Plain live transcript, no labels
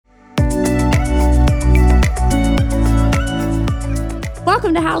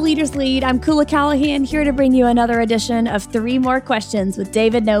Welcome to How Leaders Lead. I'm Kula Callahan, here to bring you another edition of Three More Questions with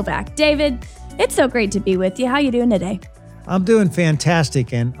David Novak. David, it's so great to be with you. How you doing today? I'm doing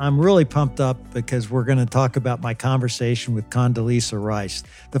fantastic, and I'm really pumped up because we're going to talk about my conversation with Condoleezza Rice,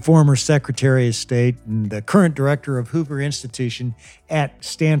 the former Secretary of State and the current director of Hoover Institution at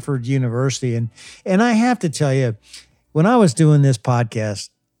Stanford University. And I have to tell you, when I was doing this podcast,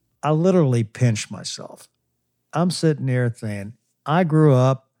 I literally pinched myself. I'm sitting there saying, I grew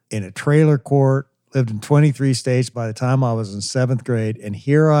up in a trailer court, lived in 23 states by the time I was in 7th grade, and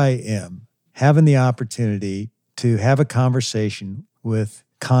here I am having the opportunity to have a conversation with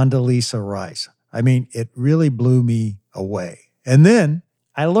Condoleezza Rice. I mean, it really blew me away. And then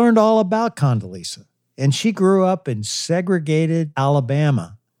I learned all about Condoleezza. And she grew up in segregated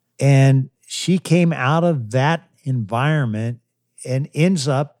Alabama. And she came out of that environment and ends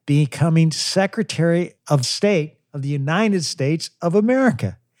up becoming Secretary of State of the United States of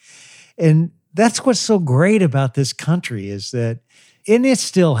America. And that's what's so great about this country is that, and it's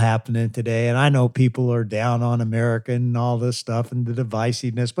still happening today, and I know people are down on America and all this stuff and the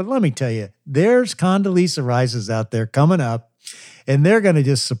divisiveness, but let me tell you, there's Condoleezza Rices out there coming up, and they're going to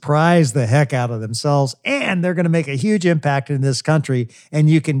just surprise the heck out of themselves, and they're going to make a huge impact in this country, and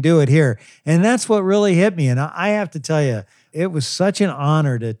you can do it here. And that's what really hit me, and I have to tell you, it was such an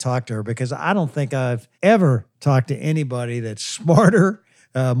honor to talk to her because I don't think I've ever talked to anybody that's smarter,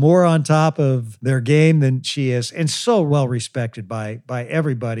 more on top of their game than she is, and so well respected by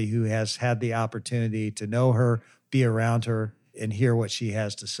everybody who has had the opportunity to know her, be around her, and hear what she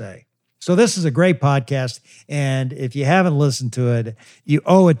has to say. So this is a great podcast, and if you haven't listened to it, you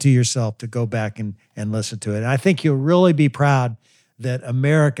owe it to yourself to go back and listen to it. And I think you'll really be proud that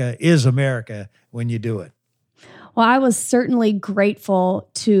America is America when you do it. Well, I was certainly grateful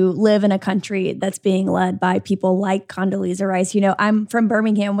to live in a country that's being led by people like Condoleezza Rice. You know, I'm from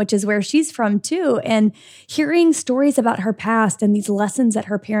Birmingham, which is where she's from too. And hearing stories about her past and these lessons that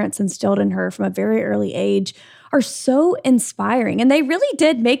her parents instilled in her from a very early age are so inspiring. And they really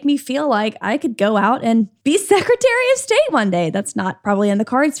did make me feel like I could go out and be Secretary of State one day. That's not probably in the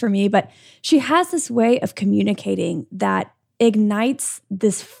cards for me, but she has this way of communicating that ignites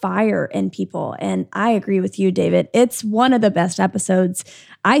this fire in people. And I agree with you, David. It's one of the best episodes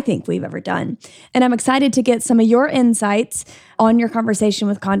I think we've ever done. And I'm excited to get some of your insights on your conversation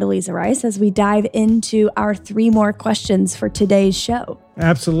with Condoleezza Rice as we dive into our 3 more questions for today's show.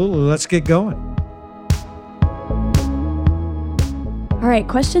 Absolutely. Let's get going. All right,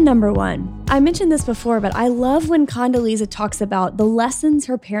 question number 1. I mentioned this before, but I love when Condoleezza talks about the lessons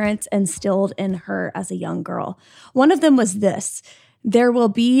her parents instilled in her as a young girl. One of them was this: there will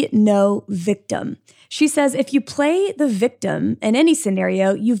be no victim. She says, if you play the victim in any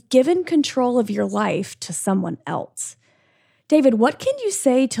scenario, you've given control of your life to someone else. David, what can you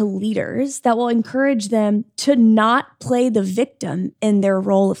say to leaders that will encourage them to not play the victim in their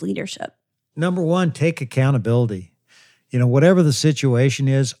role of leadership? Number 1, take accountability. You know, whatever the situation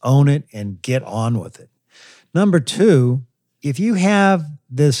is, own it and get on with it. Number 2, if you have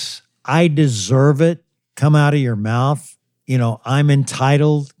this I deserve it come out of your mouth, you know, I'm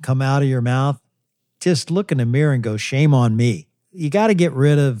entitled come out of your mouth, just look in the mirror and go, shame on me. You got to get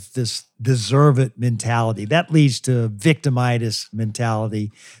rid of this deserve it mentality. That leads to a victimitis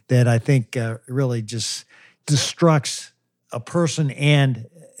mentality that I think really just destructs a person and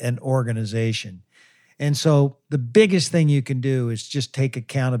an organization. And so the biggest thing you can do is just take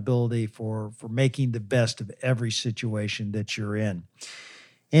accountability for making the best of every situation that you're in.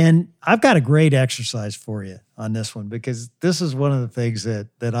 And I've got a great exercise for you on this one because this is one of the things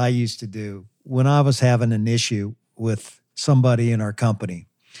that I used to do when I was having an issue with somebody in our company.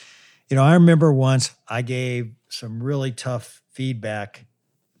 You know, I remember once I gave some really tough feedback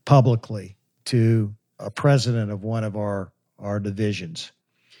publicly to a president of one of our divisions.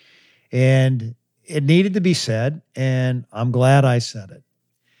 And it needed to be said, and I'm glad I said it.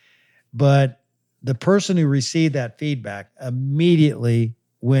 But the person who received that feedback immediately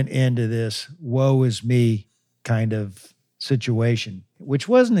went into this woe is me kind of situation, which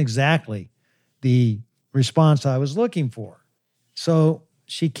wasn't exactly the response I was looking for. So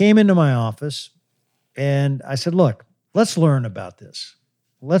she came into my office, and I said, look, let's learn about this.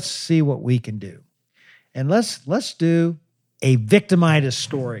 Let's see what we can do. And let's do a victimitis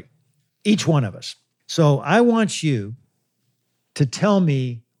story, each one of us. So I want you to tell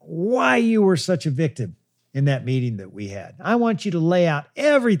me why you were such a victim in that meeting that we had. I want you to lay out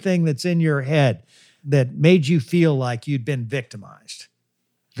everything that's in your head that made you feel like you'd been victimized.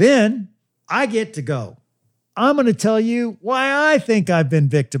 Then I get to go. I'm going to tell you why I think I've been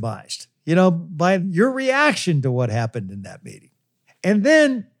victimized, you know, by your reaction to what happened in that meeting. And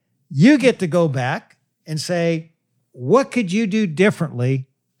then you get to go back and say, what could you do differently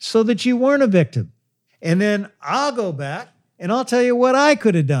so that you weren't a victim? And then I'll go back and I'll tell you what I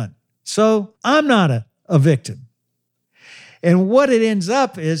could have done so I'm not a victim. And what it ends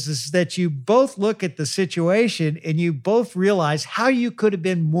up is that you both look at the situation and you both realize how you could have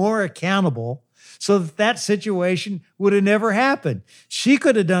been more accountable so that that situation would have never happened. She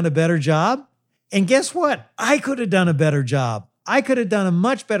could have done a better job. And guess what? I could have done a better job. I could have done a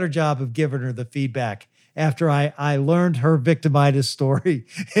much better job of giving her the feedback after I learned her victimitis story.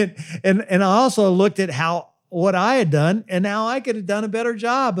 And I also looked at what I had done and how I could have done a better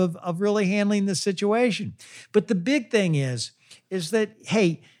job of really handling the situation. But the big thing is that,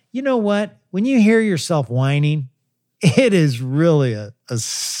 hey, you know what? When you hear yourself whining, it is really a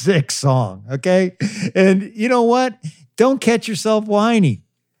sick song, okay? And you know what? Don't catch yourself whining.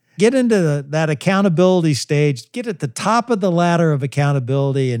 Get into that accountability stage. Get at the top of the ladder of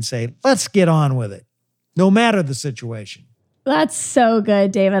accountability and say, let's get on with it, no matter the situation. That's so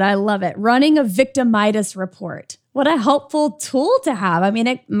good, David. I love it. Running a victimitis report. What a helpful tool to have. I mean,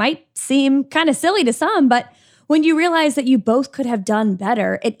 it might seem kind of silly to some, but when you realize that you both could have done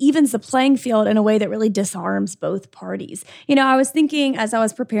better, it evens the playing field in a way that really disarms both parties. You know, I was thinking as I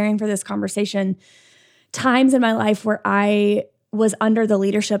was preparing for this conversation, times in my life where I was under the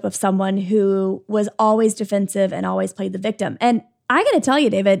leadership of someone who was always defensive and always played the victim. And I got to tell you,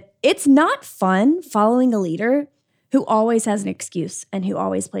 David, it's not fun following a leader who always has an excuse and who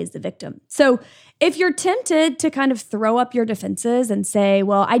always plays the victim. So if you're tempted to kind of throw up your defenses and say,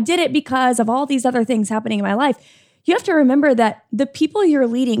 well, I did it because of all these other things happening in my life, you have to remember that the people you're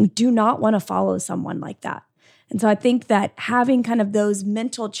leading do not want to follow someone like that. And so I think that having kind of those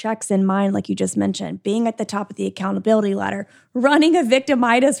mental checks in mind, like you just mentioned, being at the top of the accountability ladder, running a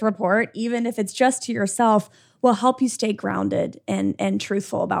victimitis report, even if it's just to yourself, will help you stay grounded and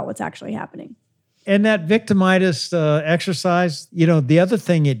truthful about what's actually happening. And that victimitis exercise, you know, the other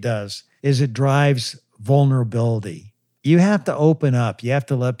thing it does is it drives vulnerability. You have to open up. You have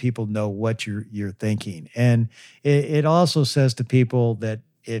to let people know what you're thinking. And it also says to people that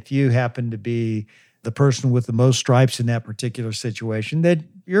if you happen to be the person with the most stripes in that particular situation, that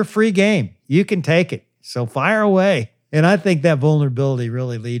you're free game. You can take it. So fire away. And I think that vulnerability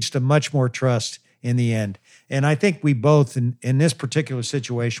really leads to much more trust in the end. And I think we both, in this particular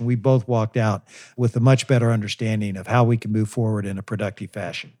situation, we both walked out with a much better understanding of how we can move forward in a productive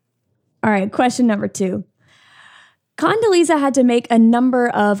fashion. All right, question number 2. Condoleezza had to make a number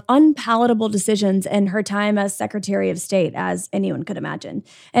of unpalatable decisions in her time as Secretary of State, as anyone could imagine.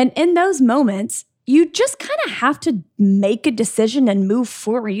 And in those moments, you just kind of have to make a decision and move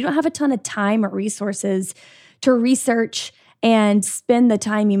forward. You don't have a ton of time or resources to research and spend the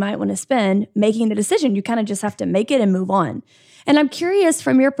time you might want to spend making the decision. You kind of just have to make it and move on. And I'm curious,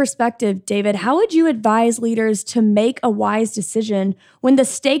 from your perspective, David, how would you advise leaders to make a wise decision when the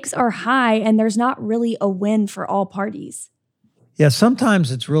stakes are high and there's not really a win for all parties? Yeah,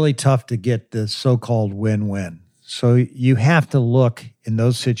 sometimes it's really tough to get the so-called win-win. So you have to look in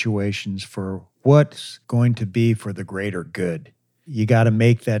those situations for what's going to be for the greater good. You got to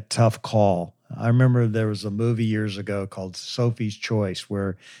make that tough call. I remember there was a movie years ago called Sophie's Choice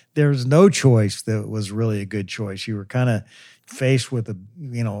where there was no choice that was really a good choice. You were kind of faced with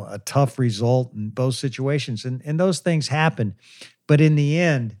a tough result in both situations. And those things happen. But in the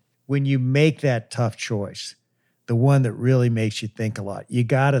end, when you make that tough choice, the one that really makes you think a lot, you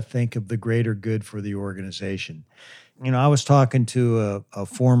got to think of the greater good for the organization. You know, I was talking to a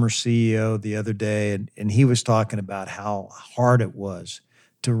former CEO the other day, and he was talking about how hard it was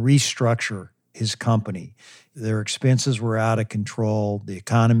to restructure his company. Their expenses were out of control. The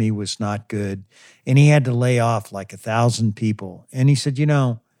economy was not good. And he had to lay off like 1,000 people. And he said, you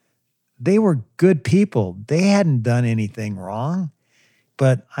know, they were good people. They hadn't done anything wrong,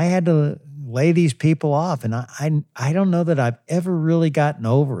 but I had to lay these people off. And I don't know that I've ever really gotten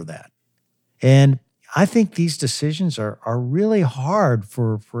over that. And I think these decisions are really hard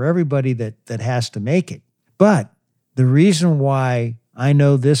for everybody that has to make it. But the reason why I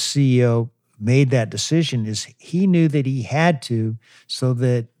know this CEO made that decision is he knew that he had to so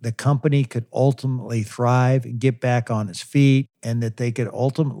that the company could ultimately thrive and get back on its feet and that they could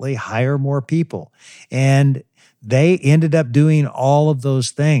ultimately hire more people. And they ended up doing all of those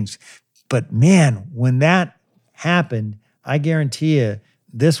things. But man, when that happened, I guarantee you,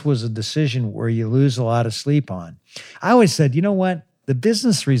 this was a decision where you lose a lot of sleep on. I always said, you know what? The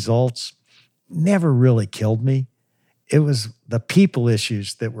business results never really killed me. It was the people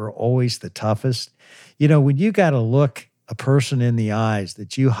issues that were always the toughest. You know, when you got to look a person in the eyes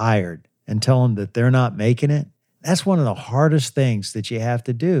that you hired and tell them that they're not making it, That's one of the hardest things that you have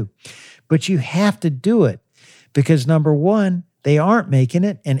to do. But you have to do it because number one, they aren't making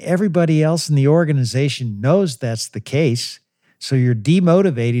it, and everybody else in the organization knows that's the case. So you're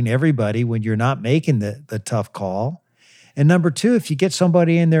demotivating everybody when you're not making the tough call. And number two, if you get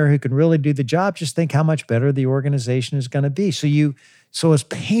somebody in there who can really do the job, just think how much better the organization is going to be. So as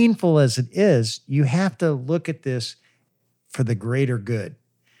painful as it is, you have to look at this for the greater good.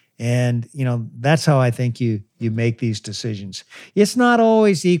 And, that's how I think you make these decisions. It's not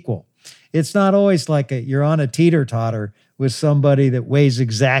always equal. It's not always like you're on a teeter-totter with somebody that weighs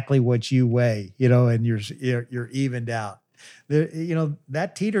exactly what you weigh, and you're evened out.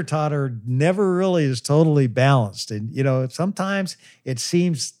 That teeter-totter never really is totally balanced. And, sometimes it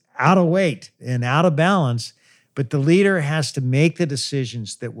seems out of weight and out of balance, but the leader has to make the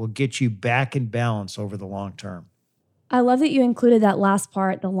decisions that will get you back in balance over the long term. I love that you included that last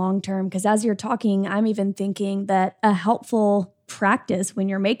part, the long term, because as you're talking, I'm even thinking that a helpful practice when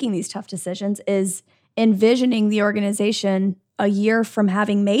you're making these tough decisions is envisioning the organization a year from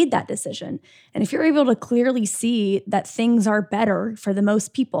having made that decision. And if you're able to clearly see that things are better for the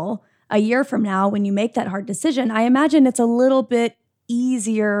most people a year from now when you make that hard decision, I imagine it's a little bit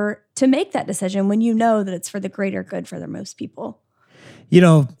easier to make that decision when you know that it's for the greater good for the most people.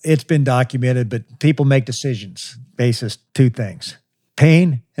 It's been documented, but people make decisions basis two things,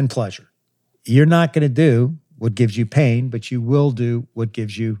 pain and pleasure. You're not going to do what gives you pain, but you will do what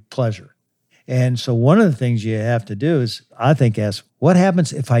gives you pleasure. And so one of the things you have to do is, I think, ask, what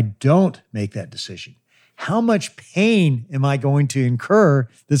happens if I don't make that decision? How much pain am I going to incur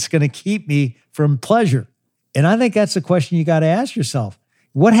that's going to keep me from pleasure? And I think that's the question you got to ask yourself.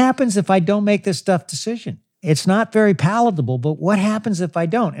 What happens if I don't make this tough decision? It's not very palatable, but what happens if I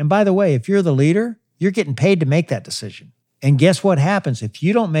don't? And by the way, if you're the leader, you're getting paid to make that decision. And guess what happens? If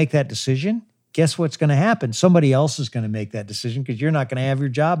you don't make that decision, guess what's going to happen? Somebody else is going to make that decision because you're not going to have your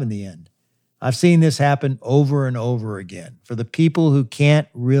job in the end. I've seen this happen over and over again. For the people who can't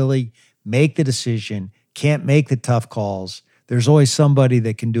really make the decision, can't make the tough calls, there's always somebody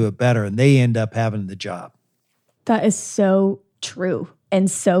that can do it better, and they end up having the job. That is so true and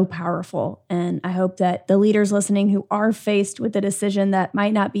so powerful. And I hope that the leaders listening who are faced with a decision that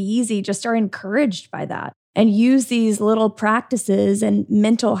might not be easy just are encouraged by that and use these little practices and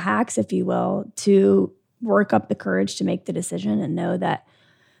mental hacks, if you will, to work up the courage to make the decision and know that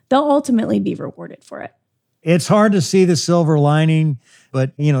they'll ultimately be rewarded for it. It's hard to see the silver lining,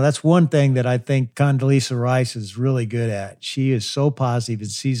 but that's one thing that I think Condoleezza Rice is really good at. She is so positive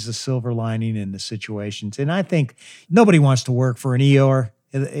and sees the silver lining in the situations. And I think nobody wants to work for an Eeyore.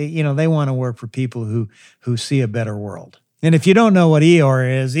 They want to work for people who see a better world. And if you don't know what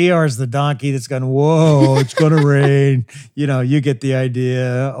Eeyore is the donkey that's going, whoa, it's going to rain. You get the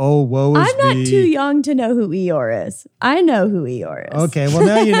idea. Oh, woe is I'm not me. too young to know who Eeyore is. I know who Eeyore is. Okay,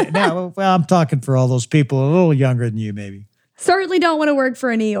 well, now I'm talking for all those people a little younger than you, maybe. Certainly don't want to work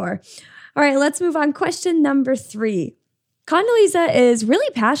for an Eeyore. All right, let's move on. Question number 3. Condoleezza is really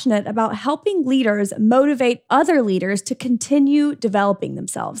passionate about helping leaders motivate other leaders to continue developing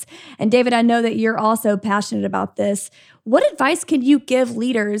themselves. And David, I know that you're also passionate about this. What advice can you give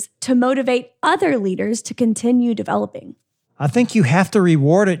leaders to motivate other leaders to continue developing? I think you have to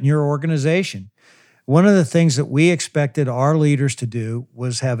reward it in your organization. One of the things that we expected our leaders to do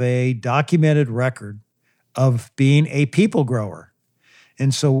was have a documented record of being a people grower.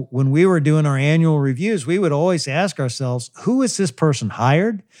 And so when we were doing our annual reviews, we would always ask ourselves, who is this person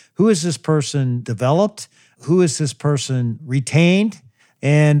hired? Who is this person developed? Who is this person retained?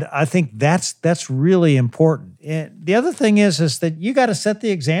 And I think that's really important. And the other thing is that you got to set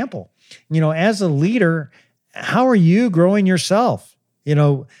the example. As a leader, how are you growing yourself?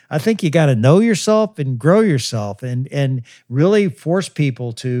 I think you got to know yourself and grow yourself and really force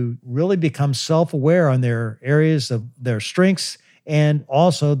people to really become self-aware on their areas of their strengths and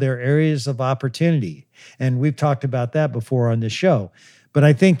also their areas of opportunity. And we've talked about that before on this show. But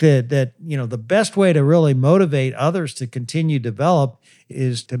I think that the best way to really motivate others to continue to develop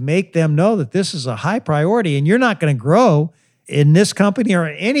is to make them know that this is a high priority and you're not going to grow in this company or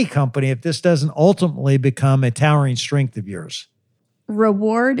any company if this doesn't ultimately become a towering strength of yours.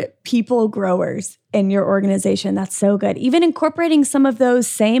 Reward people growers in your organization. That's so good. Even incorporating some of those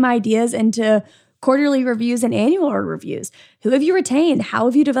same ideas into quarterly reviews and annual reviews. Who have you retained? How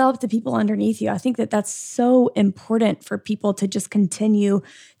have you developed the people underneath you? I think that that's so important for people to just continue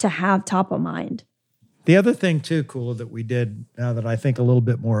to have top of mind. The other thing too, Kula, that we did, now that I think a little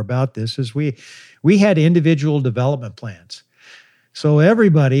bit more about this, is we had individual development plans. So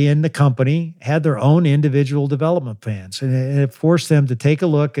everybody in the company had their own individual development plans, and it forced them to take a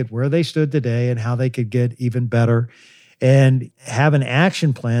look at where they stood today and how they could get even better and have an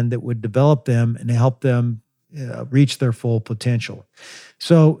action plan that would develop them and help them reach their full potential.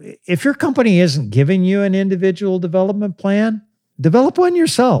 So if your company isn't giving you an individual development plan, develop one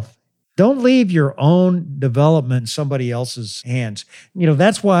yourself. Don't leave your own development in somebody else's hands.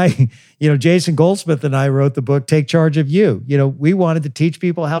 That's why, Jason Goldsmith and I wrote the book, Take Charge of You. We wanted to teach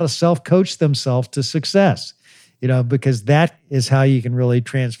people how to self-coach themselves to success, because that is how you can really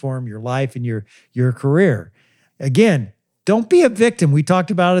transform your life and your career. Again, don't be a victim. We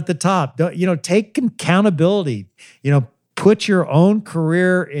talked about it at the top. Take accountability. Put your own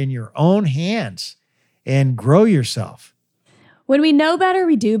career in your own hands and grow yourself. When we know better,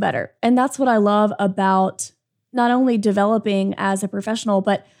 we do better. And that's what I love about not only developing as a professional,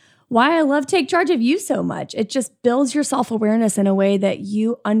 but why I love Take Charge of You so much. It just builds your self-awareness in a way that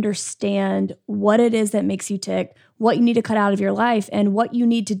you understand what it is that makes you tick, what you need to cut out of your life, and what you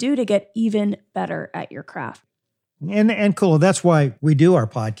need to do to get even better at your craft. And cool. That's why we do our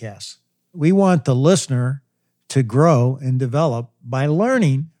podcasts. We want the listener to grow and develop by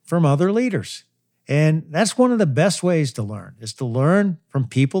learning from other leaders. And that's one of the best ways to learn, is to learn from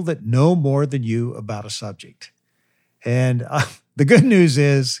people that know more than you about a subject. And the good news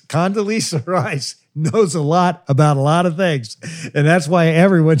is Condoleezza Rice knows a lot about a lot of things. And that's why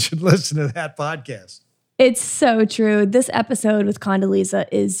everyone should listen to that podcast. It's so true. This episode with Condoleezza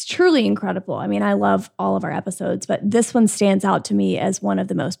is truly incredible. I mean, I love all of our episodes, but this one stands out to me as one of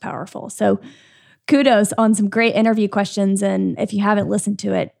the most powerful. So kudos on some great interview questions. And if you haven't listened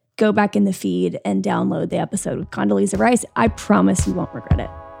to it, go back in the feed and download the episode with Condoleezza Rice. I promise you won't regret it.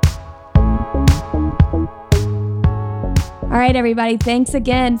 All right, everybody. Thanks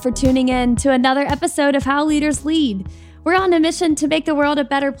again for tuning in to another episode of How Leaders Lead. We're on a mission to make the world a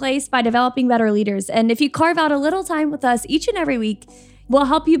better place by developing better leaders. And if you carve out a little time with us each and every week, we'll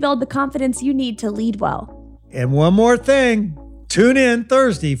help you build the confidence you need to lead well. And one more thing. Tune in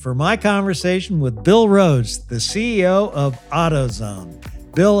Thursday for my conversation with Bill Rhodes, the CEO of AutoZone.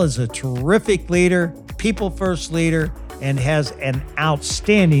 Bill is a terrific leader, people-first leader, and has an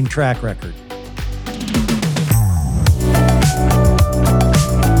outstanding track record.